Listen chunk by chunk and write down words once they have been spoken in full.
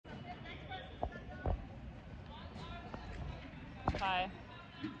Hi.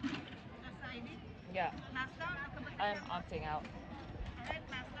 Nasa ID? Yeah, Mask down? I'm opting out. Alright,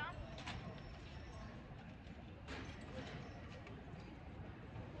 mask down.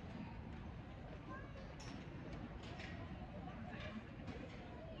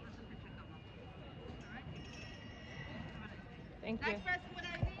 Thank you. Next person with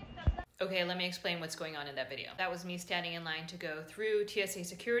ID, step down. Okay, let me explain what's going on in that video. That was me standing in line to go through TSA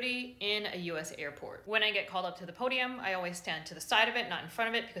security in a US airport. When I get called up to the podium, I always stand to the side of it, not in front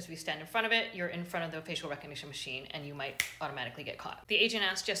of it, because if you stand in front of it, you're in front of the facial recognition machine and you might automatically get caught. The agent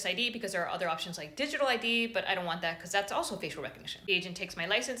asks just ID because there are other options like digital ID, but I don't want that because that's also facial recognition. The agent takes my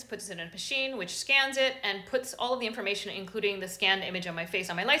license, puts it in a machine, which scans it and puts all of the information, including the scanned image of my face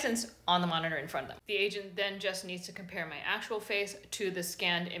on my license, on the monitor in front of them. The agent then just needs to compare my actual face to the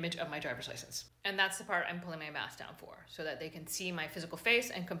scanned image of my driver's license. And that's the part I'm pulling my mask down for, so that they can see my physical face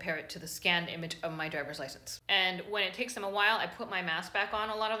and compare it to the scanned image of my driver's license. And when it takes them a while, I put my mask back on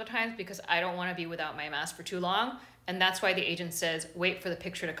a lot of the times because I don't want to be without my mask for too long. And that's why the agent says, wait for the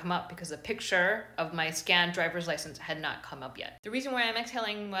picture to come up, because the picture of my scanned driver's license had not come up yet. The reason why I'm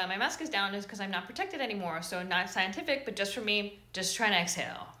exhaling while my mask is down is because I'm not protected anymore. So not scientific, but just for me, just trying to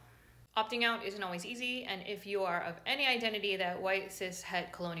exhale. Opting out isn't always easy, and if you are of any identity that white, cis,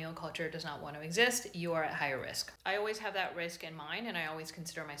 het, colonial culture does not want to exist, you are at higher risk. I always have that risk in mind, and I always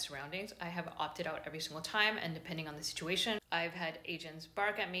consider my surroundings. I have opted out every single time, and depending on the situation, I've had agents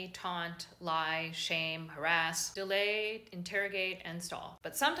bark at me, taunt, lie, shame, harass, delay, interrogate, and stall.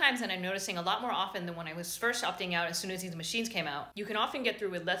 But sometimes, and I'm noticing a lot more often than when I was first opting out as soon as these machines came out, you can often get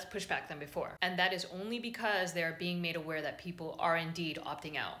through with less pushback than before. And that is only because they are being made aware that people are indeed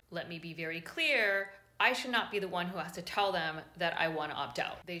opting out. Let me be very clear, I should not be the one who has to tell them that I want to opt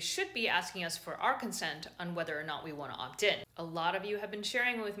out. They should be asking us for our consent on whether or not we want to opt in. A lot of you have been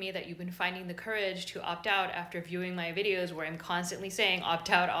sharing with me that you've been finding the courage to opt out after viewing my videos where I'm constantly saying opt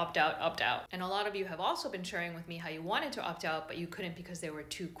out, opt out, opt out. And a lot of you have also been sharing with me how you wanted to opt out, but you couldn't because they were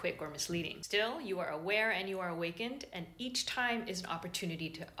too quick or misleading. Still, you are aware and you are awakened, and each time is an opportunity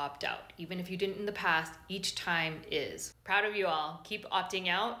to opt out. Even if you didn't in the past, each time is. Proud of you all. Keep opting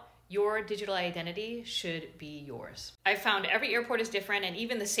out. Your digital identity should be yours. I found every airport is different, and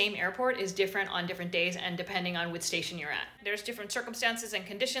even the same airport is different on different days and depending on which station you're at. There's different circumstances and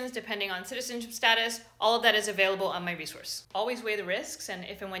conditions depending on citizenship status. All of that is available on my resource. Always weigh the risks, and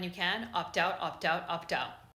if and when you can, opt out, opt out, opt out.